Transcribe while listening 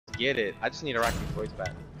get it. I just need Arachne's voice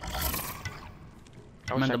back.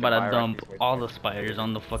 I'm about to dump all the spiders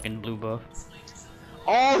on the fucking blue buff.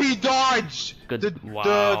 Oh, he dodged! Good.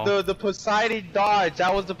 Wow. The Poseidon dodge.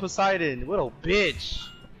 That was the Poseidon. What a bitch.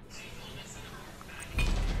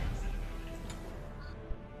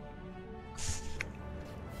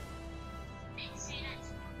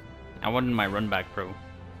 I wanted my run back, bro.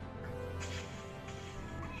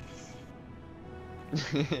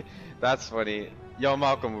 That's funny. Yo,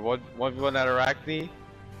 Malcolm, one at Arachne?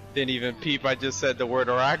 Didn't even peep. I just said the word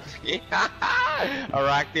Arachne.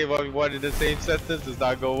 Arachne 1v1 in the same sentence does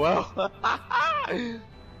not go well.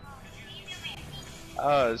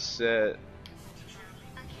 Oh shit.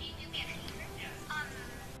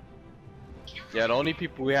 Yeah, the only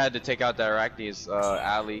people we had to take out the Arachne is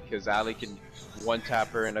Ali, because Ali can one tap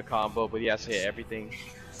her in a combo, but he has to hit everything.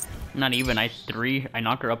 Not even. I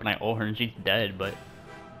knock her up and I ult her and she's dead, but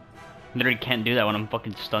literally can't do that when I'm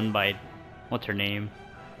fucking stunned by what's her name?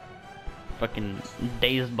 Fucking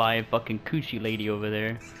dazed by fucking coochie lady over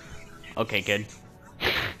there. Okay, good.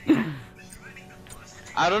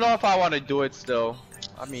 I don't know if I want to do it still.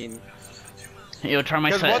 I mean, yo, try my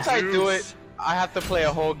set. Because once I do it, I have to play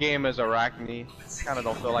a whole game as Arachne. Kind of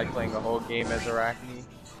don't feel like playing a whole game as Arachne.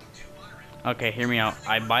 Okay, hear me out.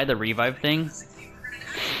 I buy the revive thing,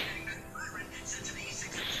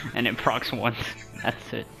 and it procs once.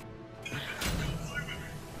 That's it.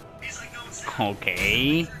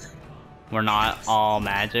 Okay. We're not all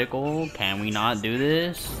magical. Can we not do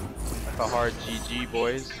this? Like a hard GG,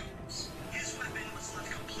 boys.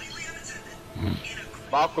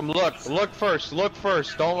 Malcolm, look first, look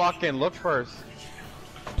first. Don't lock in, look first.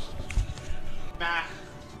 Nah.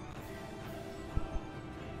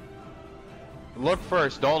 Look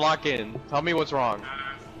first, don't lock in. Tell me what's wrong.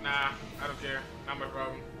 Nah, I don't care. Not my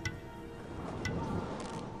problem.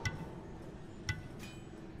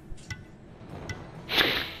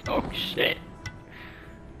 Oh shit.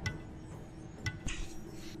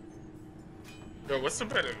 Yo, what's the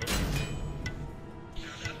better?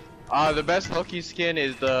 The best Loki skin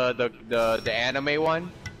is the anime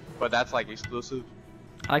one, but that's like exclusive.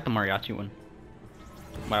 I like the mariachi one,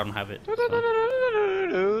 but I don't have it. So.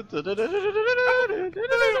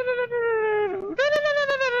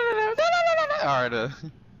 Alright.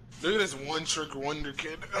 Look at this one trick wonder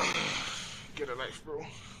kid. Get a life, bro.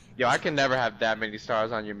 Yo, I can never have that many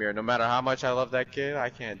stars on your mirror. No matter how much I love that kid, I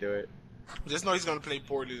can't do it. Just know he's gonna play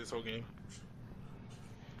poorly this whole game.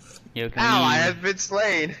 Yo, Ally has been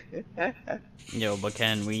slain. Yo, but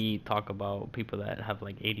can we talk about people that have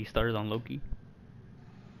like 80 stars on Loki?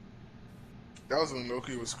 That was when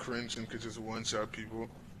Loki was cringe and could just one-shot people.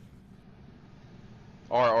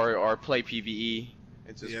 Or play PvE.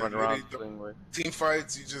 And just run around playing with. Team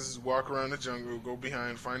fights, you just walk around the jungle, go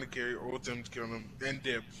behind, find a carry, ult him, kill him, and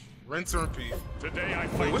dip. Rinse and repeat. Today I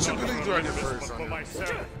fight which ability do I get first for on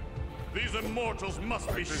myself. These immortals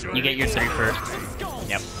must be sure. You get your 3 first.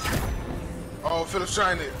 Yep. Oh, Philip's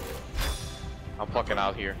trying it. I'm fucking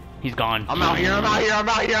out here. He's gone. I'm out here, I'm out here, I'm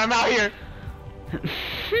out here, I'm out here!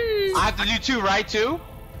 I have to do 2, right? 2?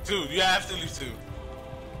 2, you have to leave 2.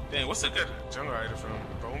 Dang, what's a good jungle item from?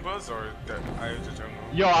 Bone Buzz or that Eye of the Jungle?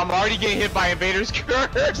 Yo, I'm already getting hit by Invader's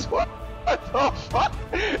Curse! What the fuck?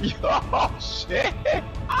 Yo, shit!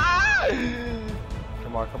 Ah!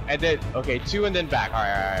 Come on, come on. And then, okay, 2 and then back.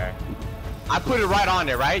 Alright. I put it right on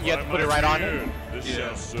there, right? You have to put it right on it? This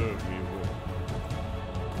shall serve me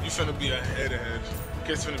well. You finna be a head.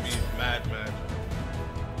 Kid's finna be mad.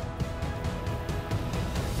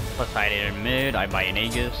 Poseidon in mid, I buy an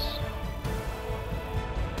Aegis.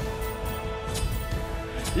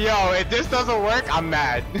 Yo, if this doesn't work, I'm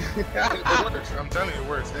mad. It works. I'm telling you, it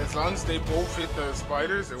works. As long as they both hit the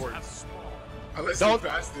spiders, it works. Unless they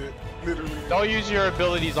passed it, literally. Don't use your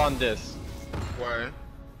abilities on this. Why?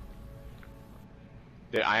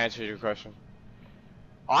 Did I answer your question?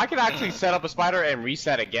 Oh, I can actually set up a spider and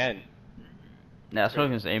reset again. That's what I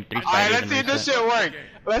was gonna say. 3 spiders. Alright, let's see if this shit work.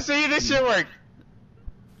 Let's see if this shit work.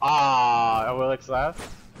 Ah, Willix left.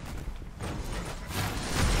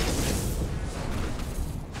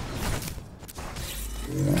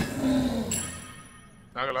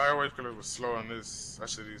 Not gonna lie, Wave Killer was slow on this. I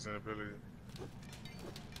should use an ability.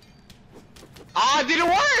 Ah, it didn't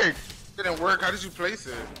work! Didn't work. How did you place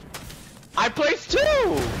it? I placed 2!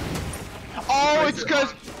 Oh,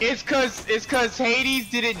 it's cause Hades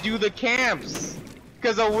didn't do the camps.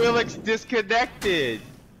 Cause a Willix disconnected.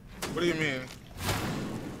 What do you mean?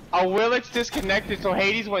 A Willix disconnected, so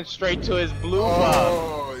Hades went straight to his blue buff.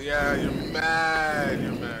 Oh, yeah, you're mad.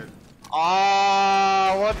 You're mad.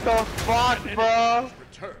 Ah, what the fuck, bro?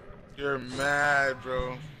 You're mad,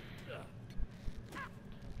 bro.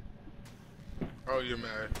 Oh, you're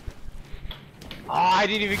mad. Oh, I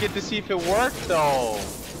didn't even get to see if it worked though.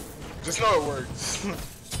 Just know it works.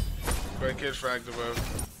 Right kid fragged above.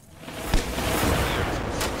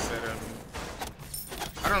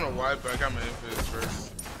 I don't know why, but I got my infidels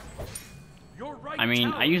first. I mean,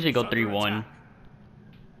 I usually go 3-1.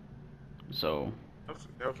 So.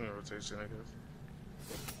 Helps me rotation, I guess.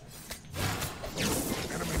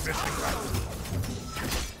 Enemy missing that.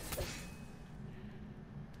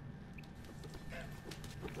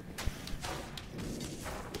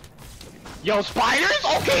 Yo, spiders?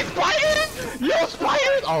 Okay, spiders! Yo,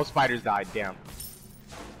 spiders! Oh, spiders died, damn.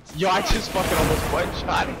 Yo, I just fucking almost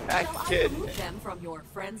one-shot that Shall kid. I remove them from your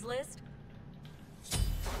friends list?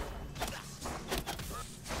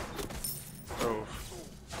 Oh.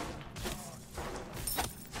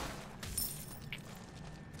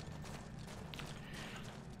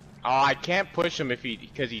 Oh, I can't push him if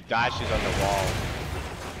because he dashes on the wall.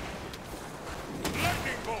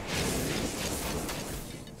 Lightning bolt.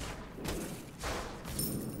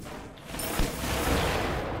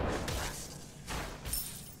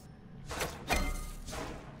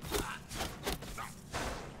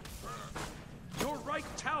 Your right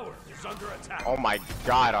tower is under attack. Oh my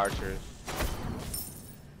god, archers.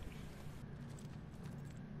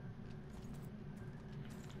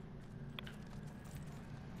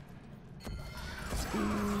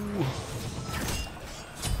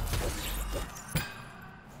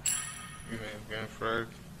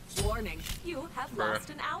 Warning, you have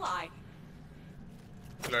lost an ally.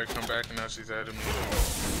 Like, come back and now she's adding me.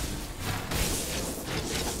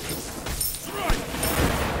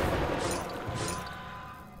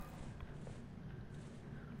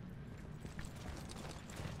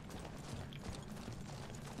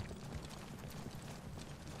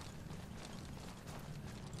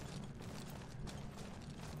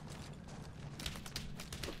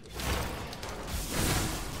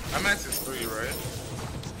 I'm at this 3, right?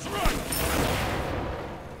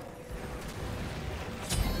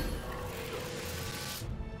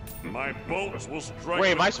 My bolts will strike. Wait,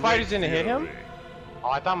 with my spiders great didn't hit him? fury. Oh,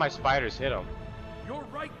 I thought my spiders hit him. Your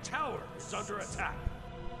right tower is under attack.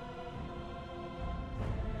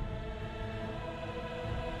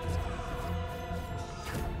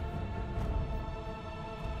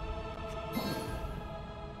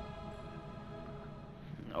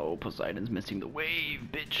 Oh, Poseidon's missing the wave,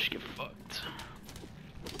 bitch. Get fucked.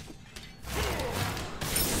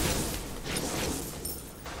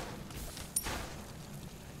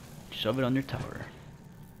 Shove it on your tower.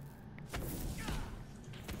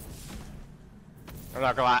 I'm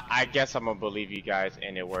not gonna lie, I guess I'm gonna believe you guys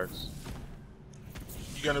and it works.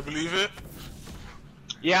 You gonna believe it?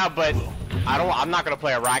 Yeah, but I'm not gonna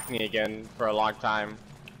play Arachne again for a long time.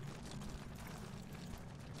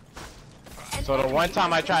 So the one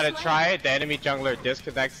time I try to try it, the enemy jungler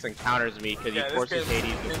disconnects and counters me because he forces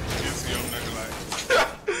Hades. I'm not gonna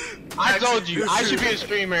lie. I told you, I should be a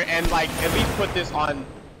streamer and like at least put this on.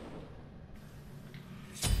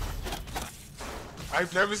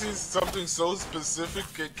 I've never seen something so specific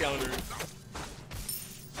get countered.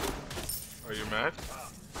 Are you mad?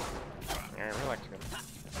 Yeah, relax.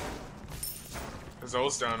 His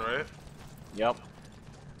ult's down, right? Yep.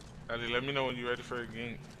 Ali, let me know when you're ready for a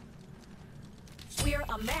gank. We're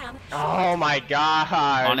a man. Oh my god.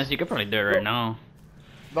 Honestly, you could probably do it right now.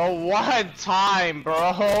 The one time,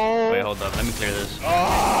 bro. Wait, hold up. Let me clear this.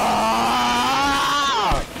 Ah!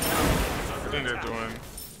 I think they're doing.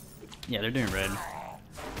 Yeah, they're doing red.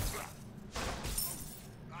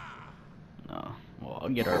 No. Well, I'll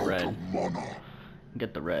get our red.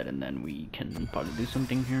 Get the red, and then we can probably do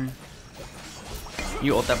something here.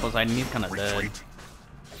 You ult that Poseidon, he's kinda dead.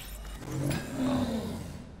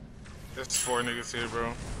 There's 4 niggas here,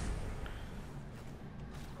 bro.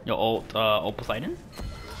 Yo, ult Poseidon?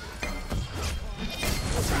 I'm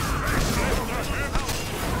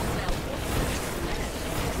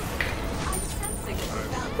sensing a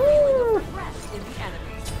profound feeling of regret in the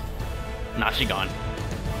enemy. Nah, she gone.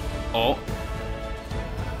 Oh.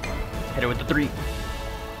 Hit her with the 3.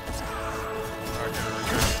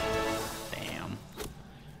 Damn.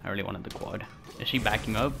 I really wanted the quad. Is she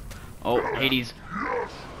backing up? Oh, Hades.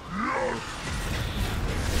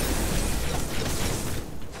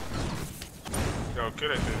 Yo,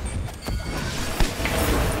 good idea.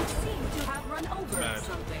 You seem to have run over Mad.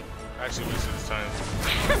 something. Actually, wasted his time.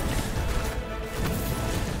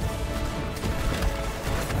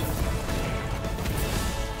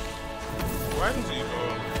 Why didn't you go?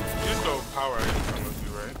 You just go power in front of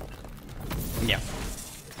you, right? Yeah.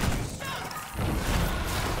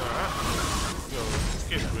 Yo, this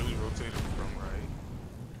kid really rotated from right.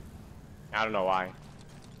 I don't know why.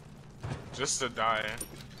 Just to die.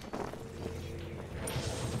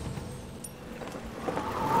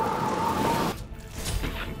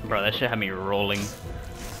 Bro, that shit had me rolling.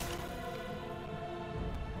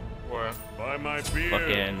 What? By my beard,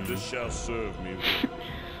 Fucking- this shall serve me.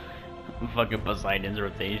 Fucking Poseidon's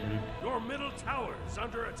rotation. Your middle tower is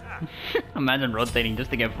under attack. Imagine rotating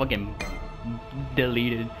just to get fucking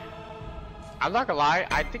deleted. I'm not gonna lie,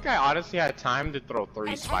 I think I honestly had time to throw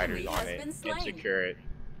 3 An spiders enemy on has it been and slain. secure it.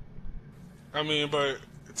 I mean, but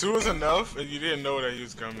 2 was enough, and you didn't know that he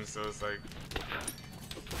was coming, so it's like.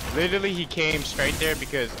 Literally, he came straight there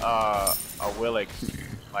because a Willix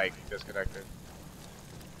like disconnected.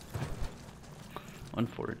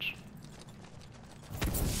 Unforge.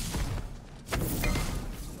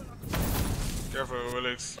 Careful,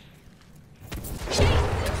 Willix.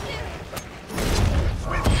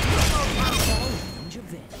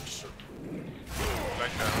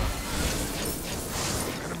 Like that.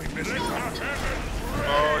 Enemy missing.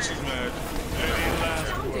 Oh, she's mad.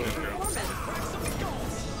 Astounding performance.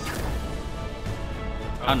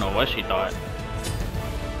 I don't know what she thought.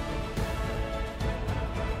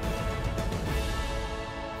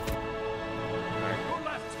 Your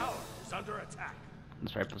left tower is under attack.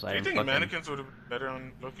 That's right, Do you Poseidon. think Fucking... mannequins would have been better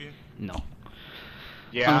on Loki? No.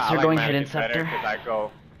 Yeah, Unless I you're like going Mannequin Hidden better Scepter.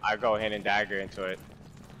 'cause I go hidden dagger into it.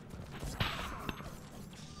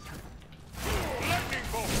 Lightning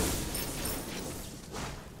bolt.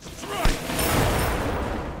 Strike.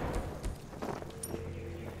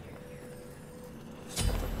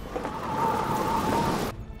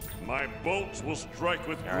 My bolts will strike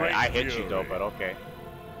with All right, great I hit fury. you though, but okay.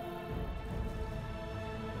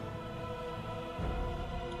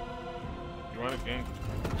 You want a game?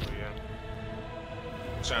 Oh,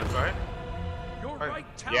 yeah. Trying to fight? Your Hey.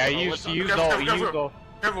 right tower Yeah, is you under you Careful, go careful, you careful. go.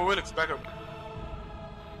 Careful, Willix, back up.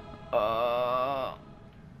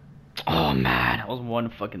 Oh man, I was 1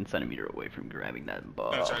 fucking centimeter away from grabbing that I'm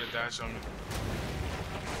ball. gonna try to dash on me.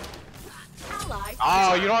 Ally.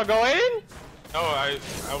 Oh, you don't wanna go in? No, I'm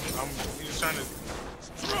he was trying to.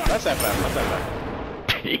 Let's FF. Let's FF.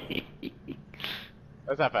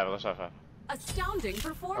 Let's FF. Let's FF. Astounding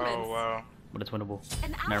performance. Oh, wow. But it's winnable.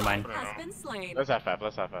 An ally Never mind. has been slain. Let's FF.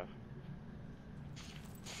 Let's FF.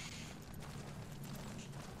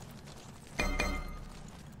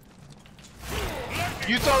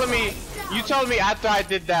 You telling me after I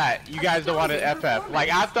did that, you guys don't want to FF.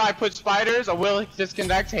 Like after I put spiders, a will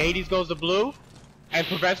disconnects, Hades goes to blue, and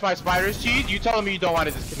prevents my spiders cheese, you telling me you don't want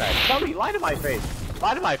to disconnect. Tell me, lie to my face.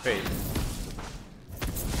 Lie to my face.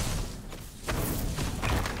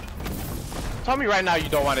 Tell me right now you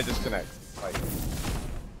don't want to disconnect. Like,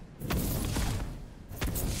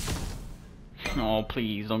 Oh,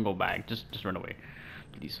 please don't go back. Just run away,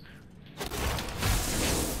 please.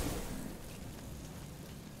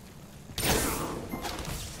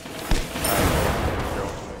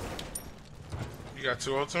 You got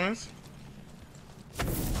 2 ultimates?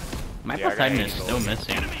 My Yeah, I got Poseidon is Hades still ultimate.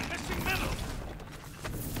 missing. enemy missing middle.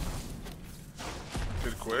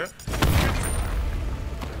 Did it quit?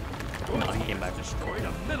 No, he came back. Destroyed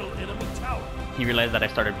a middle enemy tower. He realized that I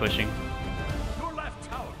started pushing. Your left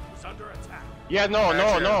tower is under attack. yeah, no. Actually,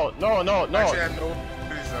 I had no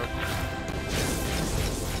abilities up.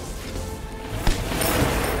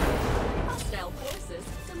 Hostile forces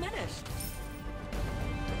diminished.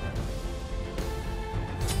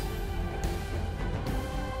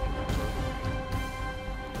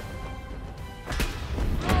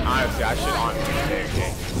 Honestly, I should honestly say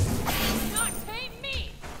okay. Not tame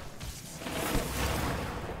me.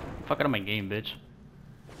 Fuck out of my game, bitch.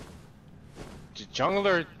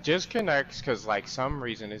 Jungler disconnects because like some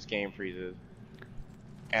reason his game freezes,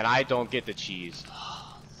 and I don't get the cheese.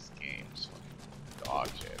 This game's fucking dog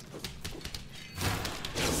shit.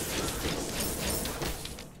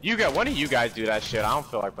 You got one of you guys do that shit. I don't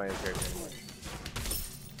feel like playing this character anymore.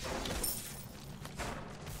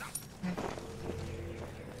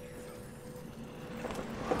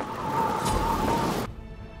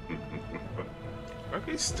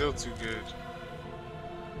 Rocky's still too good.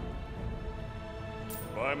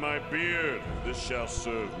 By my beard, this shall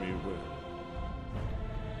serve me well.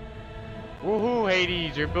 Woohoo,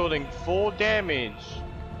 Hades! You're building full damage.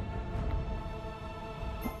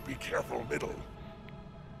 Be careful, middle.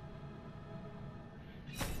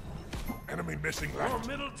 Enemy missing Your left.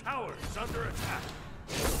 middle tower is under attack.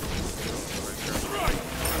 Strike.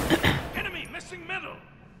 Enemy missing middle.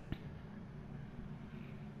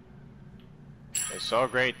 It's so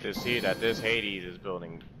great to see that this Hades is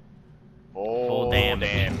building Full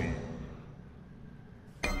damage.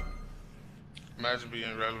 Imagine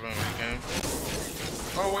being relevant when he came.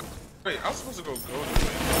 Oh, wait, I was supposed to go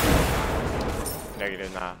golden.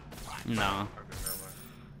 Negative, nah. No.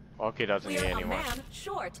 Okay, doesn't need We're a anyone. man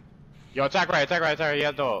short. Yo, attack right, attack right, attack right.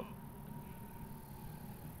 Yeah, though.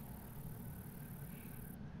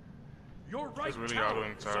 Your right He's really tower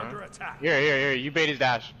outdoing is Tara. under attack. Here. You bait his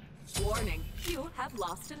dash. Warning, you have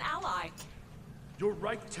lost an ally. Your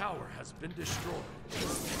right tower has been destroyed.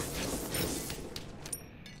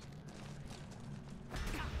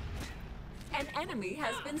 An enemy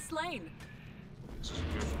has been slain.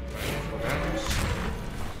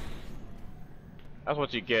 That's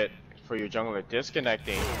what you get for your jungler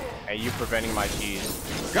disconnecting and you preventing my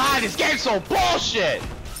cheese. God, this game's so bullshit!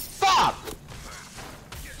 Fuck!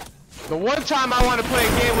 The one time I want to play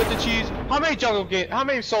a game with the cheese, how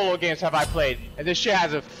many solo games have I played and this shit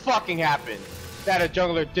hasn't fucking happened? That a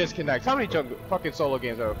jungler disconnects. How many fucking solo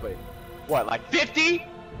games have I played? What, like 50?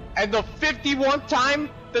 And the 51st time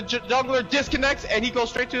the jungler disconnects and he goes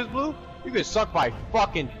straight to his blue? You can suck my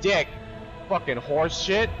fucking dick. Fucking horse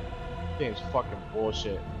shit. Game's fucking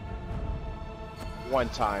bullshit. One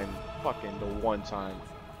time. Fucking the one time.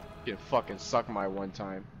 You can fucking suck my one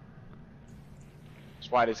time.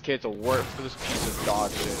 That's why this kid's a work for this piece of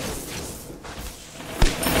dog shit.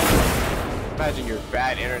 Imagine your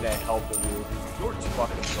bad internet helping you. Your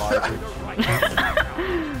Fucking garbage.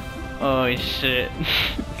 Oh shit.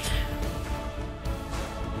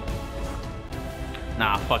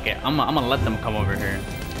 Nah, fuck it. I'm gonna let them come over here.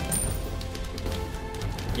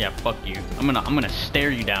 Yeah, fuck you. I'm gonna stare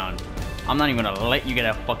you down. I'm not even gonna let you get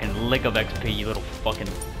a fucking lick of XP, you little fucking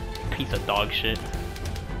piece of dog shit.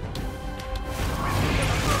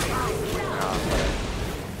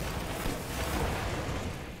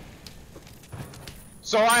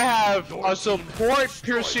 So I have a support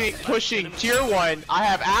pushing tier 1, I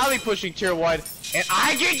have Ali pushing tier 1, and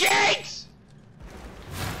I get ganks!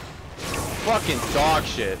 Fucking dog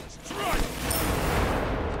shit.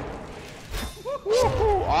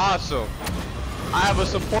 Woohoo, awesome. I have a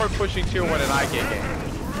support pushing tier 1 and I get ganked.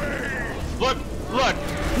 Look,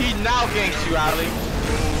 he now ganks you, Ali.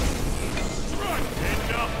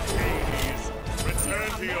 Enough, Hades. Return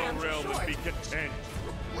to your realm and be content.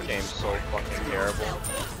 This game's so fucking terrible.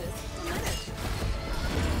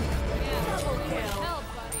 Double kill.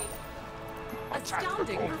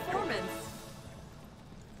 Astounding performance.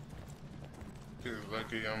 He's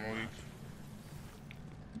lucky I'm weak.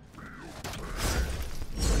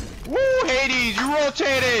 Woo, Hades, you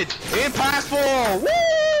rotated! Impactful!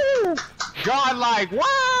 Woo! Godlike,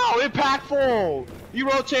 wow, impactful! You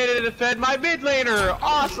rotated and fed my mid laner!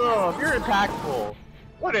 Awesome! You're impactful!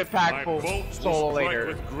 What impactful solo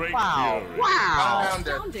laner! Wow! Wow! I'm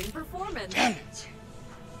dead. Astounding performance. Damn it.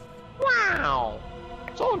 Wow!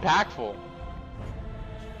 So impactful.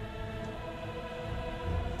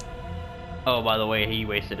 Oh, by the way, he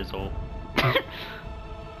wasted his ult.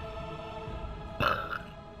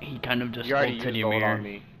 He kind of just You already ulted used ult on Ymir.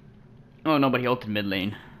 me. Oh no, but he ulted mid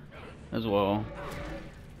lane as well.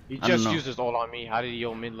 He I don't just know. used his ult on me. How did he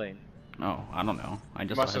ult mid lane? Oh, I don't know. I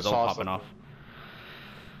just Must saw his have ult saw popping off.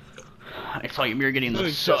 something. I saw Ymir getting the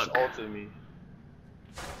He suck. just ulted me.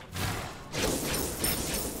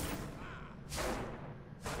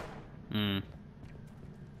 Hmm.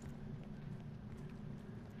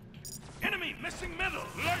 Enemy missing middle.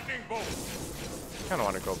 Lightning bolt. Kinda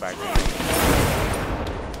wanna go back there.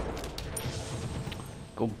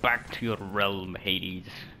 Go back to your realm, Hades.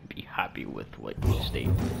 Be happy with what you state.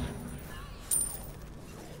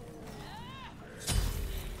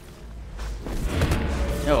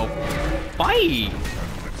 Yo, fight!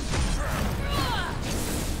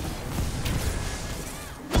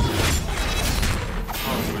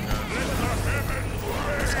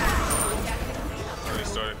 Already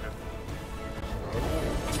started.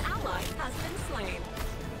 An ally has been slain.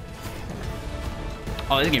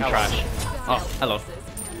 Oh, this game trash. Oh, hello.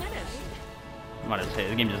 Forces diminished. I'm about to say,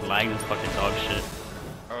 this game just lagged as fucking dog shit.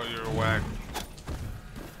 Oh, you're whack.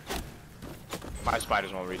 My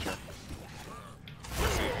spiders won't reach her.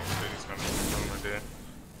 Let's see. He's gonna come over there.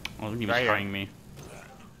 Oh, this game's Right here. trying me.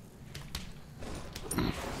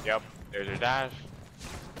 Yep, there's her dash.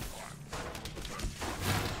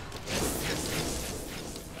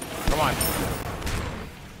 Come on.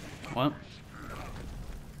 What?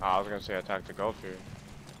 Oh, I was gonna say attack the Gulf here.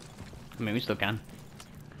 I mean, we still can.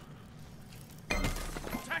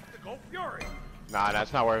 Tactical fury. Nah,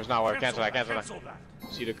 that's not where it's not where. Cancel that, cancel that. Cancel that.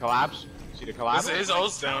 See the collapse? See the collapse? His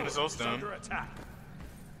ult's down. His Tower ult's is down. under attack.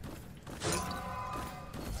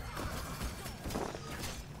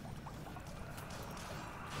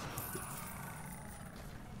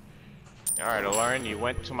 Alright, Lauren, you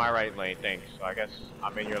went to my right lane, thanks. So I guess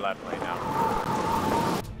I'm in your left lane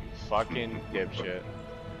now. Fucking dipshit.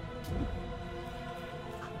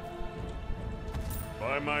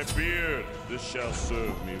 By my beard, this shall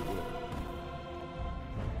serve me well.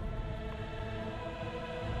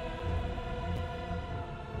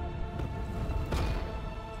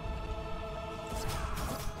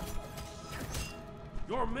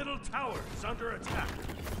 Your middle tower is under attack.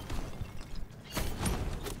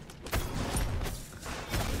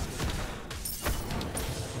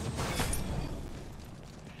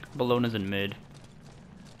 Bologna's in mid.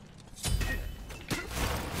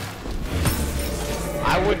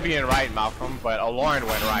 I would be in right, Malcolm, but Aloran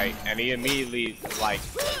went right, and he immediately, like,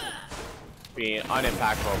 being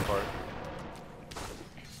unimpactful for it.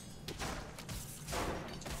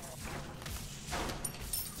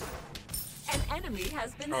 An enemy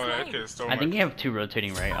has been Oh, that slain. kid stole I think my- you have two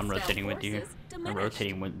rotating right. I'm Hostile rotating with you. forces I'm diminished.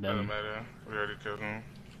 rotating with Doesn't them. matter. We already killed him.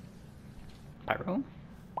 Pyro?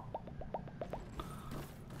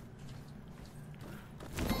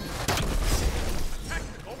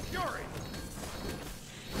 Tactical fury.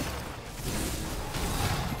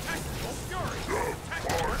 Tactical fury.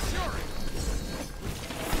 Tactical fury.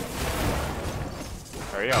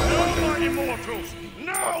 There you go. No, my immortals.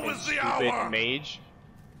 Now Fucking is the stupid hour. mage.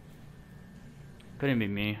 Couldn't be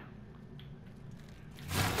me.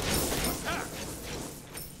 Attack.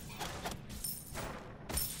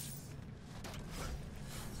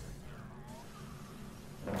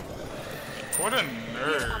 What a A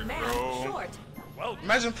nerd, man bro. short. Well,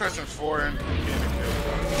 Imagine pressing 4 and getting a kill.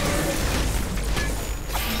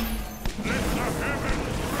 let the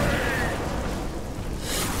heavens rain.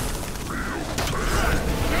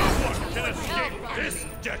 No one can escape this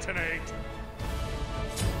detonate.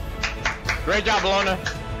 Great job, Bologna.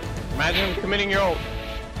 Imagine committing your ult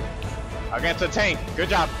against a tank. Good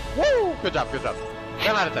job. Woo! Good job, good job.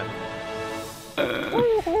 10 out of 10.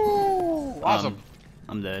 Woo-hoo. Awesome.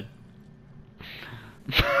 I'm dead.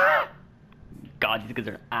 God, these guys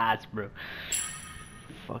are ass, bro.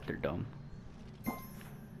 Fuck, they're dumb.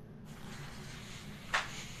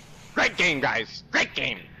 Great game, guys. Great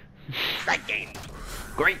game. Great game.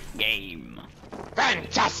 Great game.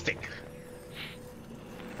 Fantastic.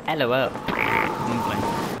 LOL. I'm playing.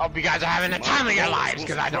 Hope you guys are having the time of your lives,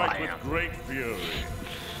 because I know I Strike am. with great fury.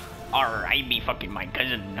 Alright, be fucking my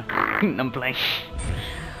cousin. I'm playing.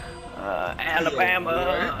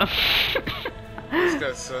 Alabama. This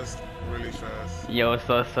got sussed really fast. Yo,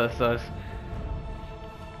 sus.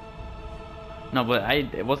 No, but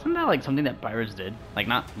wasn't that like something that pirates did? Like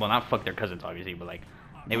not fuck their cousins obviously, but like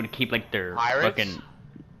they would keep like their Pirates? fucking.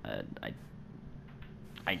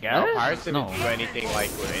 I guess. No, pirates didn't No. do anything like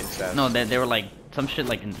with incest. No, they were like some shit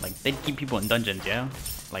like they'd keep people in dungeons, yeah,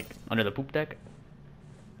 like under the poop deck,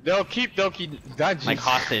 They'll keep dungeons. like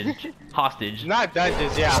hostage. Not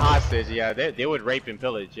dungeons, yeah, hostage, yeah. They would rape and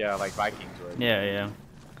pillage, yeah, like Vikings would. Yeah.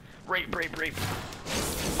 Rape.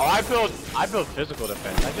 Oh, I build physical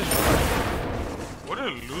defense. I just realized. What a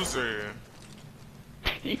loser.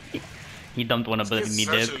 He dumped one ability He's me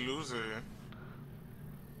such dip. a loser.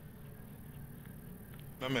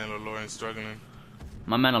 My man Aloran's struggling.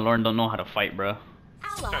 My man Aloran don't know how to fight, bro.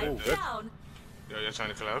 Ally Oh, good. down. Yo, you're trying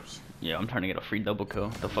to collapse? Yeah, I'm trying to get a free double kill.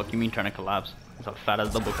 The fuck you mean trying to collapse? It's a fat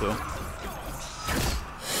ass double kill.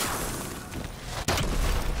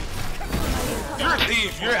 You're a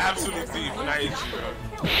thief. You're an absolute thief, and I hate you, bro.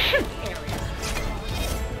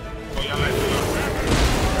 Oh, y'all like me?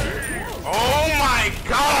 Oh my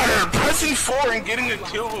god! Pressing 4 and getting a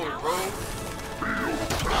kill, bro.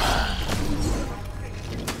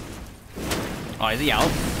 Oh, is he out?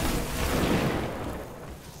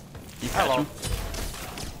 You catch Hello. him?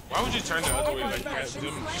 Why would you turn the other way like that?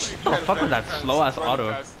 Dude, The fuck was that slow ass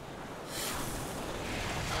auto?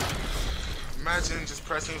 Imagine just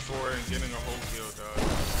pressing 4 and getting a whole kill,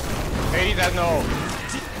 dog. Hades has no.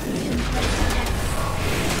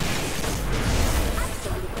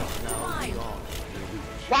 Fine.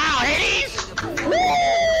 Wow, Hades! Woo!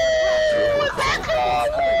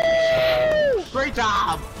 Great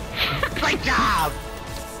job! Great job!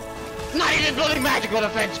 Not even building magical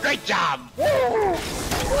defense. Great job! Woo! Woo!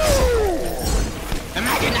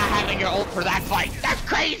 Imagine not having your ult for that fight. That's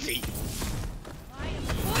crazy.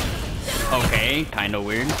 Okay, kinda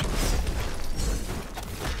weird.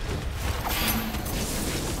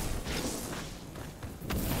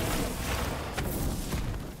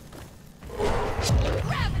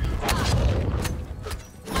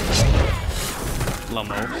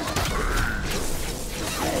 Lomo.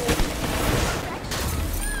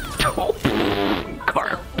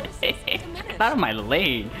 Carpet. Get out of my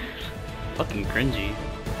lane. Fucking cringy.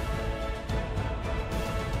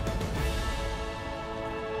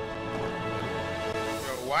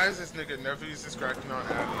 Yo, why is this nigga never used this cracking on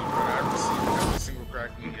Adley, but I have to see every single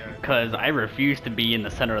crack he has. Cause I refuse to be in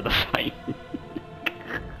the center of the fight.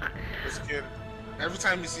 This kid, every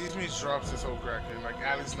time he sees me, he drops his whole cracking. Like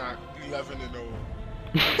Alex not 11-0.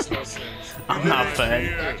 Makes no sense. I'm not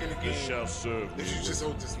fed. Back in the This game. shall serve If thee. you just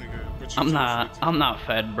hold this nigga, but you I'm chose not. me to. I'm not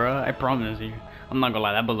fed, bro. I promise you. I'm not gonna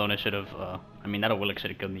lie. That Bologna should have. I mean, that Willick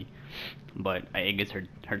should have killed me. But I it gets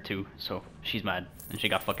her too, so she's mad and she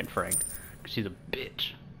got fucking fragged. 'Cause she's a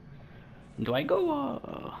bitch. Do I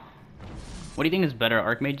go? What do you think is better,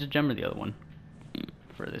 Archmage's gem or the other one?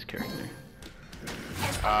 For this character.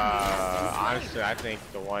 Honestly, I think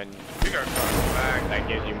the one You got caught back. that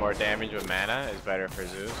gives you more damage with mana is better for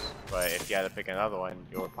Zeus. But if you had to pick another one,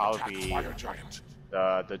 it would probably be Fire giant.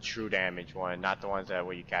 the true damage one, not the ones that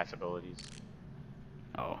where you cast abilities.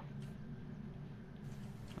 Oh.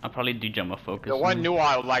 I'll probably do Gem of Focus. The one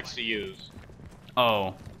Nuwa likes to use.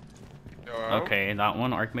 Oh. Yo, Okay, that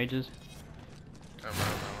one, Archmages.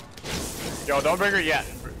 Yo, don't bring her yet.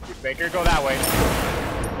 Make her go that way.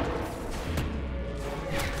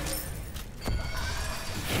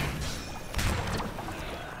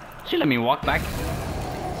 She let me walk back.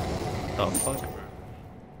 The fuck?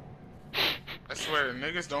 I swear,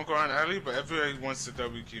 niggas don't go on alley, but everybody wants to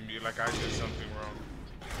double kill me like I did something wrong.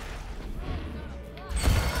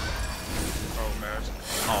 Oh, man.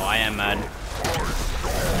 Oh, I am mad.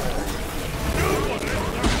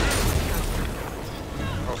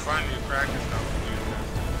 Oh, finally, a crack is not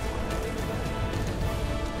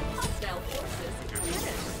Hostile forces finished.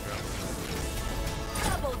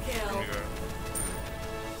 Double kill.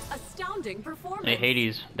 Astounding performance. Hey,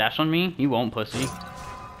 Hades, dash on me? You won't, pussy.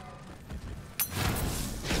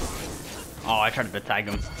 Oh, I tried to tag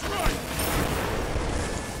him.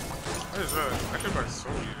 What is that? I could buy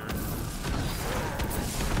Soul Eater.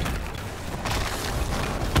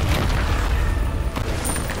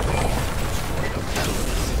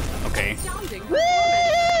 Okay. Astounding Woo!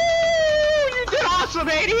 performance. You did awesome,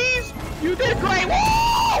 Hades! You did great!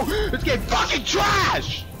 Woo! Let's get fucking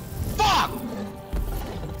trash! Fuck!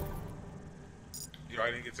 Yo,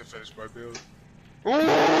 I didn't get to finish my build.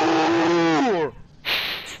 Ooh!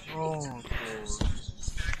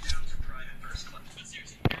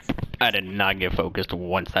 I did not get focused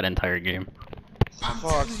once that entire game. I'm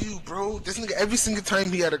telling you, bro. This nigga, every single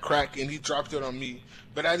time he had a crack and he dropped it on me.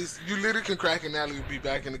 But at least, you literally can crack and Natalie will be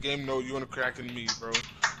back in the game. No, you want to crack in me, bro.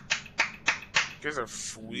 Guys are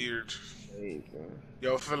weird.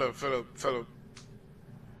 Yo, Philip. Philip,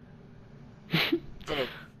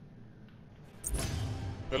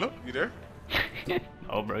 you there?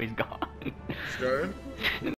 Oh, bro, he's gone. He's going?